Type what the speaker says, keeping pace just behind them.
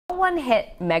One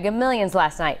hit Mega Millions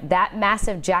last night. That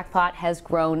massive jackpot has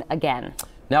grown again.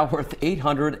 Now worth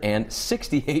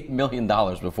 $868 million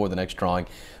before the next drawing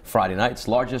Friday night. It's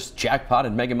largest jackpot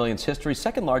in Mega Millions history,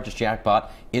 second largest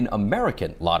jackpot in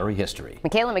American lottery history.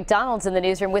 Michaela McDonald's in the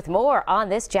newsroom with more on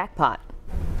this jackpot.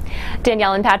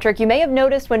 Danielle and Patrick, you may have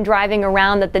noticed when driving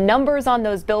around that the numbers on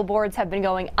those billboards have been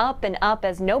going up and up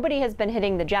as nobody has been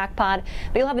hitting the jackpot,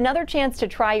 but you'll have another chance to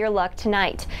try your luck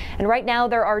tonight. And right now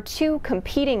there are two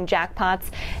competing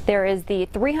jackpots. There is the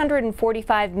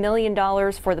 $345 million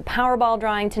for the Powerball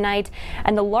drawing tonight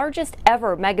and the largest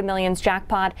ever Mega Millions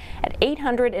jackpot at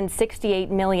 $868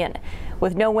 million.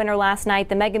 With no winner last night,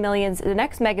 the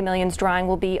next Mega Millions drawing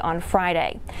will be on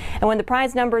Friday. And when the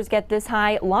prize numbers get this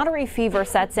high, lottery fever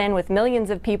sets in with millions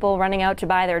of people running out to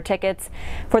buy their tickets.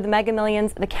 For the Mega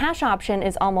Millions, the cash option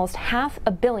is almost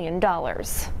 $500 million.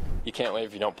 You can't win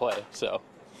if you don't play, so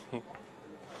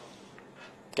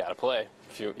gotta play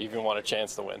if you even want a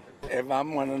chance to win. If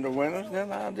I'm one of the winners,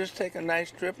 then I'll just take a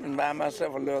nice trip and buy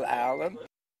myself a little island.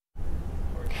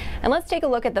 And let's take a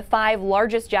look at the 5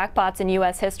 largest jackpots in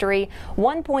U.S. history.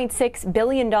 $1.6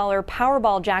 billion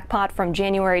Powerball jackpot from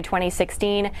January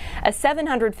 2016, a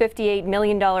 $758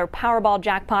 million Powerball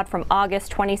jackpot from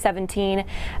August 2017,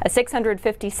 a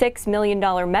 $656 million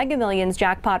Mega Millions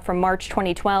jackpot from March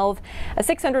 2012, a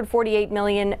 $648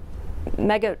 million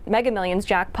Mega Millions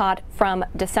jackpot from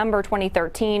December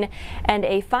 2013, and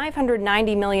a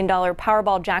 $590 million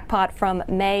Powerball jackpot from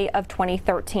May of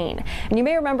 2013. And you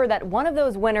may remember that one of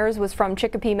those winners was from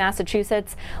Chicopee,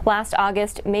 Massachusetts. Last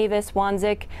August, Mavis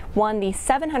Wanzik won the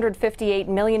 $758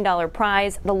 million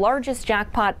prize, the largest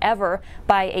jackpot ever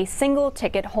by a single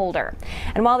ticket holder.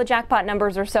 And while the jackpot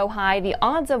numbers are so high, the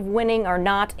odds of winning are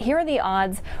not. Here are the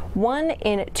odds: 1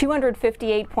 in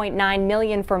 258.9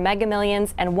 million for Mega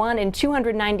Millions and 1 in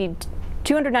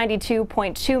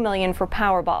 292.2 million for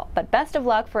Powerball. But best of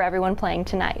luck for everyone playing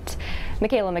tonight.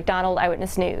 Michaela McDonald,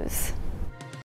 Eyewitness News.